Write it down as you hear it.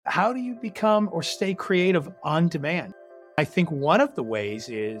How do you become or stay creative on demand? I think one of the ways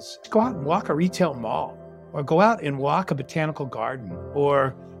is go out and walk a retail mall, or go out and walk a botanical garden,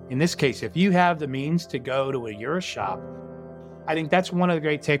 or in this case, if you have the means to go to a EuroShop. I think that's one of the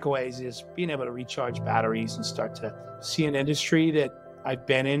great takeaways, is being able to recharge batteries and start to see an industry that I've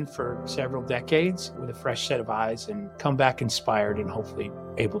been in for several decades with a fresh set of eyes, and come back inspired and hopefully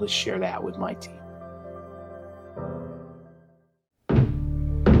able to share that with my team.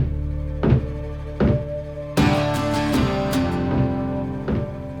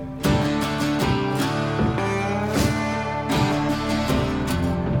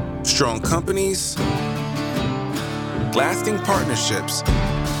 Strong companies, lasting partnerships,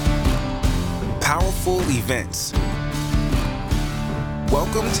 powerful events.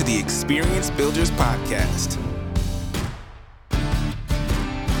 Welcome to the Experience Builders Podcast.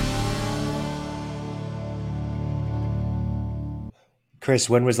 Chris,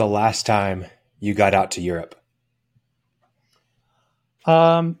 when was the last time you got out to Europe?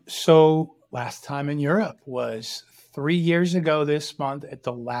 So last time in Europe was 3 years ago this month at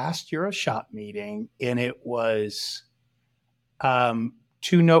the last EuroShop meeting, and it was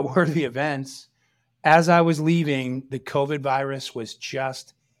two noteworthy events. As I was leaving, the COVID virus was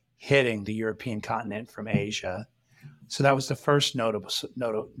just hitting the European continent from Asia. So that was the first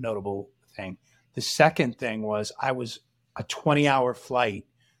notable thing. The second thing was I was a 20-hour flight,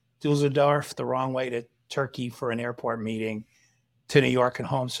 Dusseldorf, the wrong way to Turkey for an airport meeting, to New York and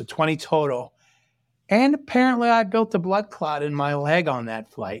home. So 20 total. And apparently I built a blood clot in my leg on that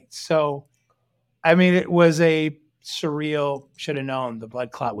flight. So, I mean, it was a surreal, should have known the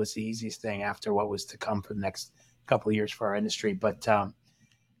blood clot was the easiest thing after what was to come for the next couple of years for our industry. But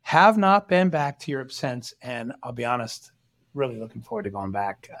have not been back to Europe since. And I'll be honest, really looking forward to going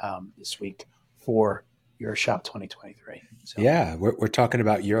back this week for EuroShop 2023. So. Yeah, we're talking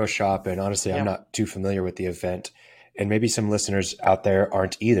about EuroShop, and honestly, I'm not too familiar with the event, and maybe some listeners out there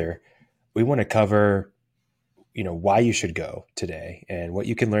aren't either. We want to cover, why you should go today and what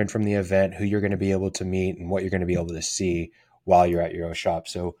you can learn from the event, who you're going to be able to meet, and what you're going to be able to see while you're at EuroShop.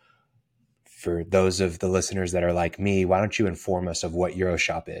 So for those of the listeners that are like me, why don't you inform us of what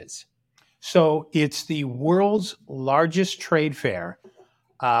EuroShop is? So it's the world's largest trade fair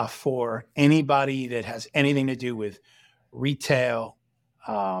for anybody that has anything to do with retail,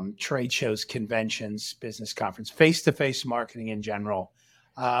 trade shows, conventions, business conference, face-to-face marketing in general.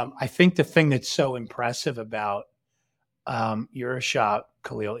 I think the thing that's so impressive about EuroShop,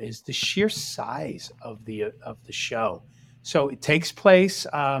 Khalil, is the sheer size of the show. So it takes place,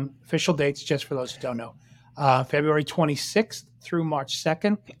 official dates, just for those who don't know, February 26th through March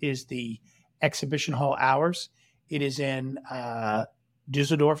 2nd is the exhibition hall hours. It is in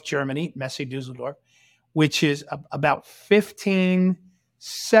Düsseldorf, Germany, Messe Düsseldorf, which is about 15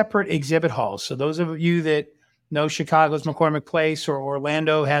 separate exhibit halls. So those of you that know Chicago's McCormick Place, or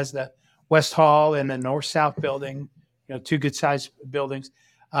Orlando has the West Hall and the North-South building, two good-sized buildings.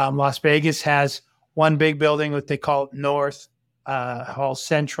 Las Vegas has one big building, what they call North Hall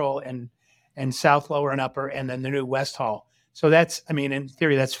Central and South Lower and Upper, and then the new West Hall. So that's, in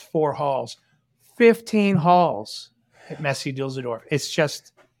theory, that's 4 halls. 15 halls at Messe Düsseldorf. It's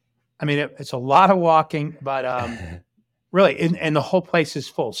just, it's a lot of walking, but really, and the whole place is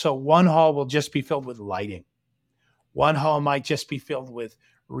full. So one hall will just be filled with lighting. One hall might just be filled with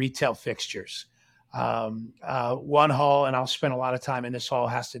retail fixtures. One hall, and I'll spend a lot of time in this hall,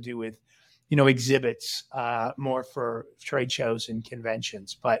 has to do with, exhibits, more for trade shows and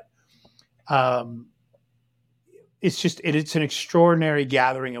conventions. But it's an extraordinary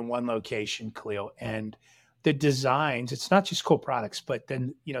gathering in one location, Khalil. And the designs, it's not just cool products, but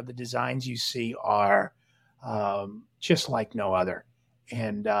then, the designs you see are just like no other.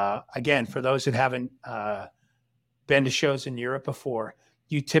 And again, for those that haven't been to shows in Europe before,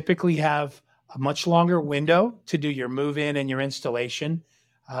 you typically have a much longer window to do your move-in and your installation.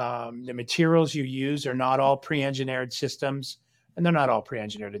 The materials you use are not all pre-engineered systems, and they're not all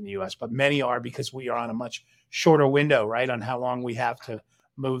pre-engineered in the U.S., but many are, because we are on a much shorter window, right, on how long we have to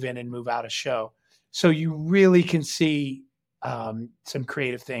move in and move out a show. So you really can see some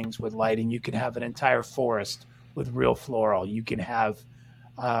creative things with lighting. You can have an entire forest with real floral. You can have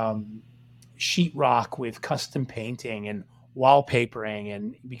sheetrock with custom painting and wallpapering,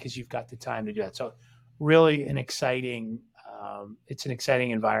 and because you've got the time to do that. So really an exciting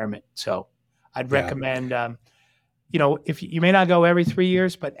environment. So I'd recommend, if you may not go every 3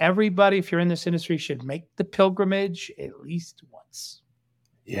 years, but everybody, if you're in this industry, should make the pilgrimage at least once.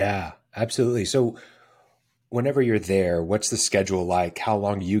 Yeah, absolutely. So whenever you're there, what's the schedule like? How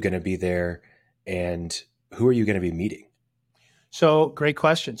long are you going to be there? And who are you going to be meeting? So great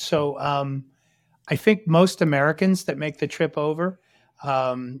question. So I think most Americans that make the trip over,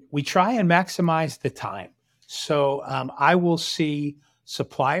 we try and maximize the time. So I will see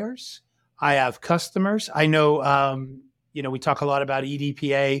suppliers. I have customers. I know, we talk a lot about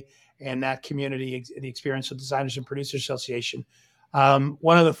EDPA and that community, the Experiential Designers and Producers Association.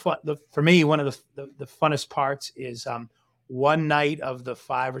 One of for me, one of the funnest parts is one night of the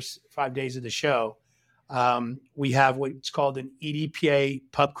 5 days of the show. We have what's called an EDPA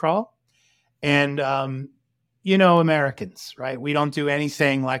pub crawl. And, Americans, right? We don't do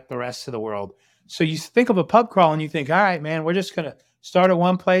anything like the rest of the world. So you think of a pub crawl and you think, all right, man, we're just going to start at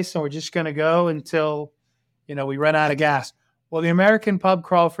one place and we're just going to go until, we run out of gas. Well, the American pub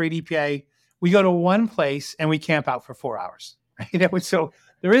crawl for EDPA, we go to one place and we camp out for 4 hours. Right? So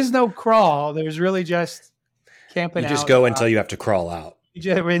there is no crawl. There's really just camping out. You just go until you have to crawl out.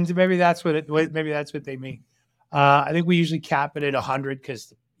 Maybe that's what they mean. I think we usually cap it at 100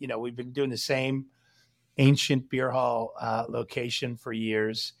 because, we've been doing the same ancient beer hall location for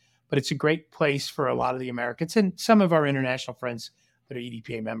years. But it's a great place for a lot of the Americans and some of our international friends that are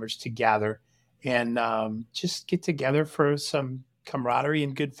EDPA members to gather and just get together for some camaraderie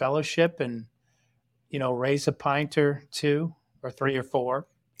and good fellowship and, raise a pint or two or three or four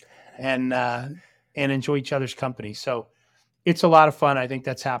and enjoy each other's company. So it's a lot of fun. I think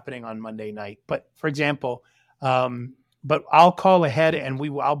that's happening on Monday night. But for example, but I'll call ahead and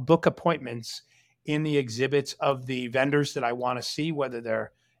I'll book appointments in the exhibits of the vendors that I want to see, whether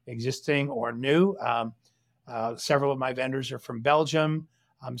they're existing or new. Several of my vendors are from Belgium.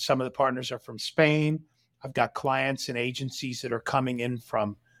 Some of the partners are from Spain. I've got clients and agencies that are coming in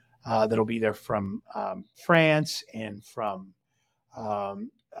from, that'll be there from France and from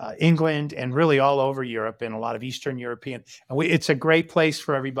England and really all over Europe and a lot of Eastern European. And it's a great place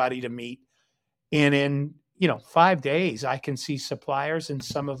for everybody to meet. And in 5 days, I can see suppliers and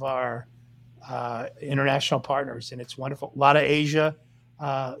some of our international partners, and it's wonderful. A lot of Asia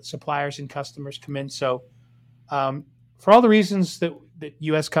suppliers and customers come in. So for all the reasons that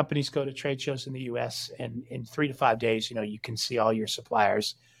U.S. companies go to trade shows in the U.S. and in 3 to 5 days, you can see all your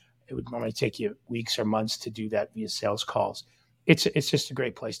suppliers. It would normally take you weeks or months to do that via sales calls. It's just a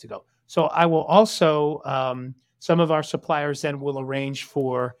great place to go. So I will also, some of our suppliers then will arrange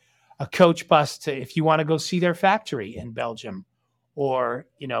for a coach bus to, if you want to go see their factory in Belgium or,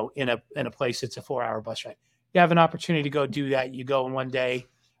 in a place that's a 4-hour bus ride. You have an opportunity to go do that. You go in one day,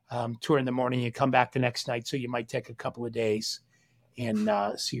 tour in the morning, you come back the next night. So you might take a couple of days and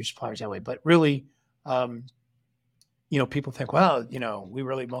see your suppliers that way. But really, people think, well, we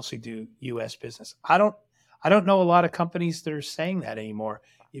really mostly do U.S. business. I don't know a lot of companies that are saying that anymore.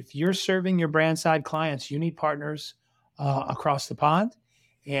 If you're serving your brand side clients, you need partners across the pond,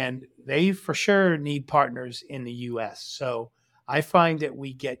 and they for sure need partners in the U.S. So I find that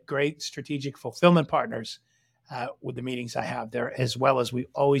we get great strategic fulfillment partners with the meetings I have there, as well as we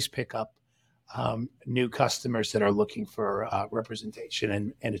always pick up new customers that are looking for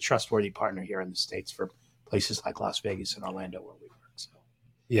representation and a trustworthy partner here in the States for places like Las Vegas and Orlando where we work. So.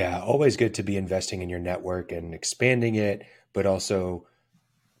 Yeah, always good to be investing in your network and expanding it, but also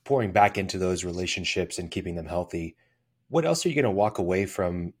pouring back into those relationships and keeping them healthy. What else are you going to walk away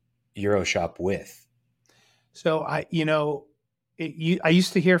from EuroShop with? So I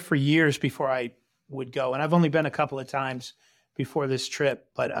used to hear for years before I would go, and I've only been a couple of times before this trip,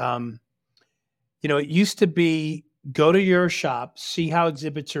 but it used to be go to EuroShop, see how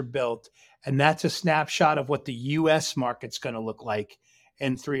exhibits are built, and that's a snapshot of what the U.S. market's going to look like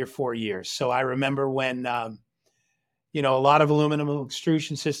in 3 or 4 years. So I remember when a lot of aluminum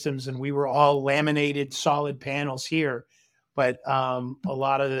extrusion systems, and we were all laminated solid panels here, but a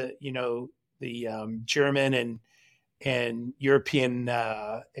lot of the German and European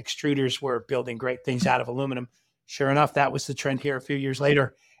extruders were building great things out of aluminum. Sure enough, that was the trend here a few years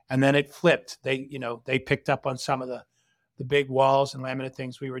later, and then it flipped. They picked up on some of the big walls and laminate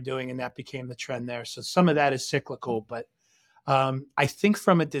things we were doing, and that became the trend there. So some of that is cyclical, but I think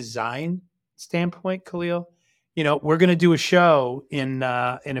from a design standpoint, Khalil, we're going to do a show in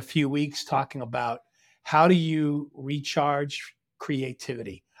a few weeks talking about how do you recharge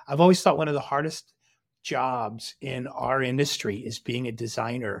creativity. I've always thought one of the hardest jobs in our industry is being a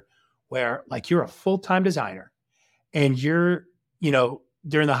designer, where like you're a full-time designer and you're,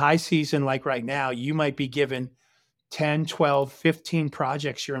 during the high season, like right now, you might be given 10, 12, 15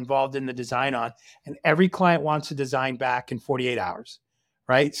 projects you're involved in the design on, and every client wants a design back in 48 hours,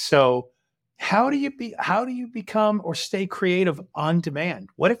 right? So how do you become or stay creative on demand?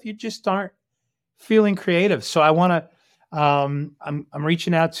 What if you just aren't feeling creative? So I want to, I'm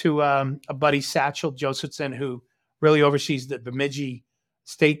reaching out to a buddy, Satchel Josephson, who really oversees the Bemidji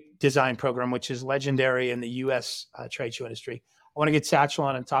State Design Program, which is legendary in the U.S. Trade show industry. I want to get Satchel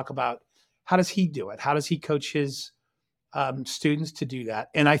on and talk about how does he do it? How does he coach his students to do that?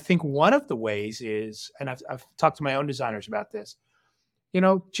 And I think one of the ways is, and I've talked to my own designers about this,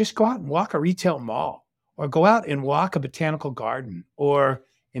 just go out and walk a retail mall, or go out and walk a botanical garden. Or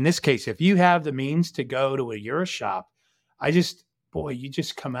in this case, if you have the means to go to a EuroShop, you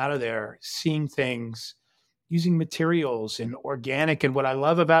just come out of there seeing things, using materials and organic. And what I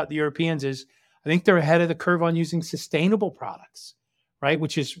love about the Europeans is I think they're ahead of the curve on using sustainable products, right?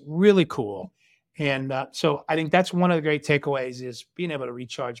 Which is really cool. And so I think that's one of the great takeaways, is being able to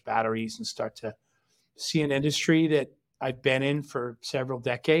recharge batteries and start to see an industry that I've been in for several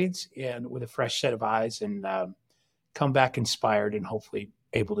decades, and with a fresh set of eyes, and come back inspired and hopefully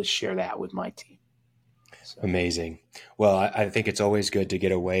able to share that with my team. So. Amazing. Well, I think it's always good to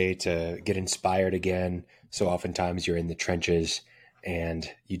get away, to get inspired again. So oftentimes you're in the trenches and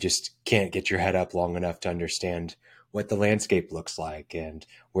you just can't get your head up long enough to understand what the landscape looks like and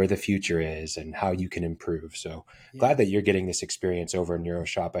where the future is and how you can improve. So glad that you're getting this experience over in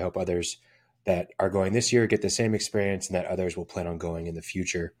EuroShop. I hope others that are going this year get the same experience, and that others will plan on going in the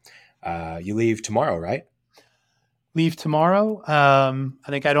future. You leave tomorrow, right? Leave tomorrow. I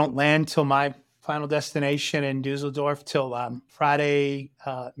think I don't land till my final destination in Dusseldorf till Friday,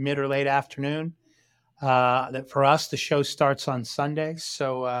 mid or late afternoon. That for us, the show starts on Sunday.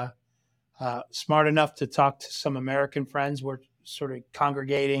 So smart enough to talk to some American friends. We're sort of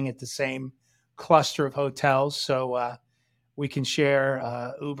congregating at the same cluster of hotels. So we can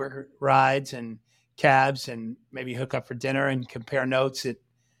share Uber rides and cabs, and maybe hook up for dinner and compare notes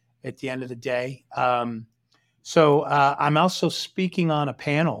at the end of the day. So I'm also speaking on a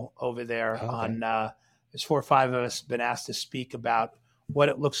panel over there. Okay. There's 4 or 5 of us been asked to speak about what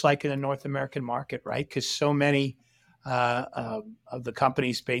it looks like in the North American market, right? Because so many of the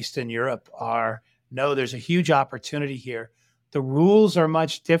companies based in Europe there's a huge opportunity here. The rules are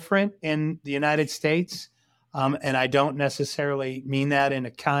much different in the United States, and I don't necessarily mean that in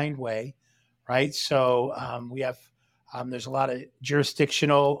a kind way, right? So we have there's a lot of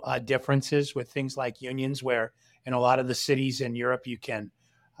jurisdictional differences with things like unions, where in a lot of the cities in Europe, you can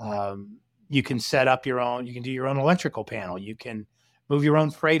set up you can do your own electrical panel. You can move your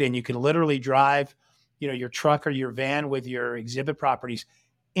own freight in. You can literally drive, your truck or your van with your exhibit properties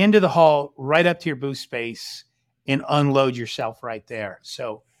into the hall, right up to your booth space, and unload yourself right there.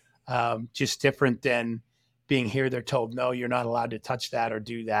 So just different than being here. They're told, no, you're not allowed to touch that or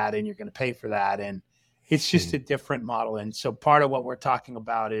do that, and you're going to pay for that. And it's just a different model. And so part of what we're talking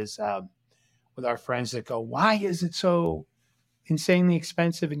about is with our friends that go, why is it so insanely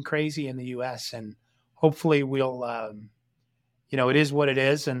expensive and crazy in the U.S.? And hopefully we'll, it is what it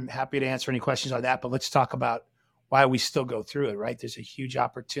is, and happy to answer any questions on that. But let's talk about why we still go through it, right? There's a huge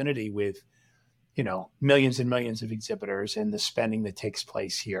opportunity with, millions and millions of exhibitors and the spending that takes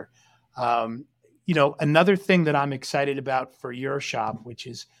place here. Another thing that I'm excited about for EuroShop, which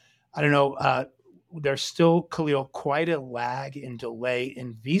is, there's still, Khalil, quite a lag and delay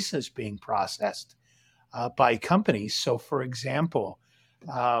in visas being processed by companies. So, for example,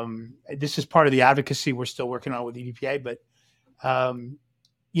 this is part of the advocacy we're still working on with the EPA, but,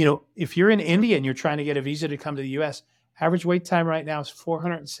 if you're in India and you're trying to get a visa to come to the U.S., average wait time right now is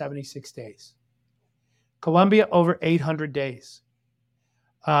 476 days. Colombia, over 800 days.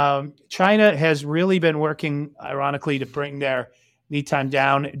 China has really been working, ironically, to bring their lead time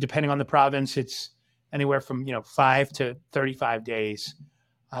down. Depending on the province, it's anywhere from 5 to 35 days,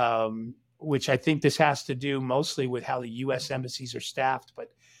 which I think this has to do mostly with how the U.S. embassies are staffed.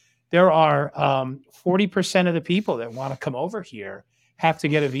 But there are 40% of the people that want to come over here have to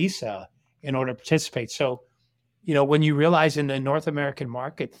get a visa in order to participate. So, when you realize in the North American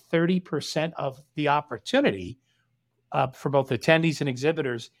market, 30% of the opportunity for both attendees and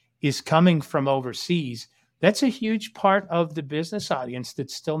exhibitors is coming from overseas, that's a huge part of the business audience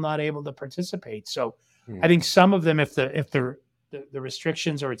that's still not able to participate. So I think some of them, if the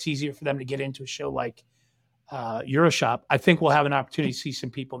restrictions, or it's easier for them to get into a show like EuroShop, I think we'll have an opportunity to see some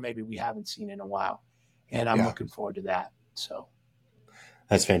people maybe we haven't seen in a while. And I'm looking forward to that. So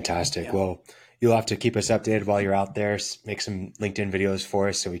that's fantastic. Yeah. Well, you'll have to keep us updated while you're out there. Make some LinkedIn videos for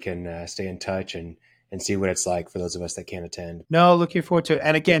us so we can stay in touch and see what it's like for those of us that can't attend. No, looking forward to it.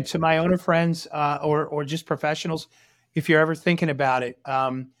 And again, to my owner friends or just professionals, if you're ever thinking about it,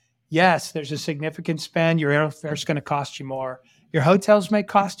 yes, there's a significant spend. Your airfare is going to cost you more. Your hotels may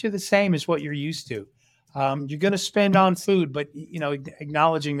cost you the same as what you're used to. You're going to spend on food, but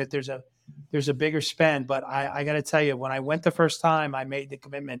acknowledging that there's a bigger spend. But I got to tell you, when I went the first time, I made the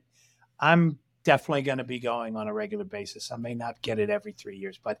commitment. I'm definitely going to be going on a regular basis. I may not get it every 3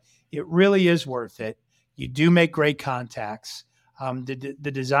 years, but it really is worth it. You do make great contacts.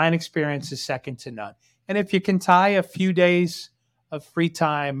 The design experience is second to none. And if you can tie a few days of free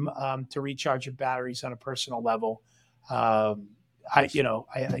time to recharge your batteries on a personal level,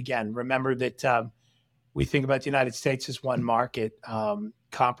 again, remember that we think about the United States as one market.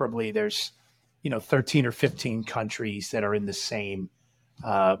 Comparably, there's 13 or 15 countries that are in the same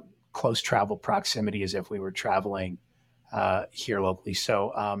close travel proximity as if we were traveling here locally.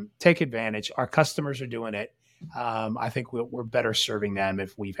 So take advantage. Our customers are doing it. I think we're better serving them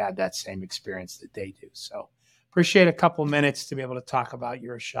if we've had that same experience that they do. So appreciate a couple minutes to be able to talk about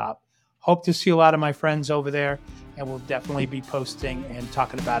EuroShop. Hope to see a lot of my friends over there, and we'll definitely be posting and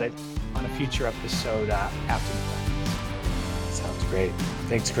talking about it on a future episode after the fact. Sounds great.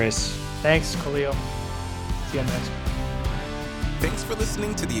 Thanks, Chris. Thanks, Khalil. See you on the next one. Thanks for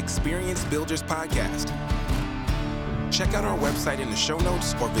listening to the Experience Builders Podcast. Check out our website in the show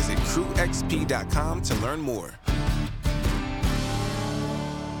notes or visit crewxp.com to learn more.